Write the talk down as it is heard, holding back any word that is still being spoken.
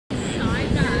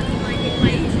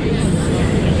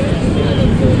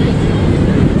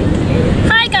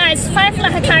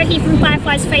here from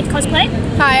Firefly's Cosplay.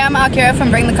 Hi, I'm Akira from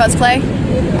Bring The Cosplay.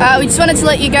 We just wanted to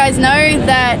let you guys know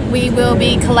that we will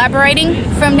be collaborating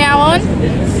from now on.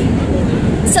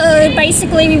 So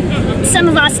basically, some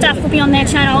of our stuff will be on their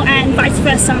channel and vice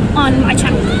versa on my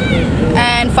channel.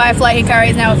 And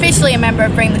Fireflyhikari is now officially a member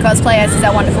of Bring The Cosplay, as is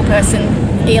our wonderful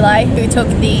person, Eli, who took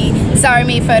the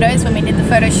Sarami photos when we did the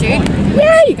photo shoot,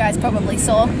 which you guys probably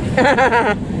saw.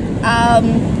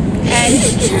 And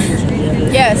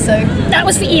yeah, so that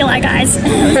was for Eli, guys.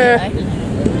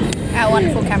 Our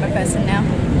wonderful camera person now.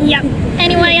 Yep.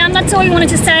 Anyway, that's all we wanted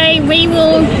to say. We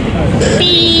will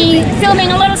be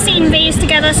filming a lot of cmvs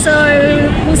together, so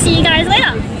we'll see you guys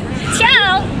later.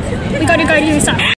 Ciao! We gotta go do stuff.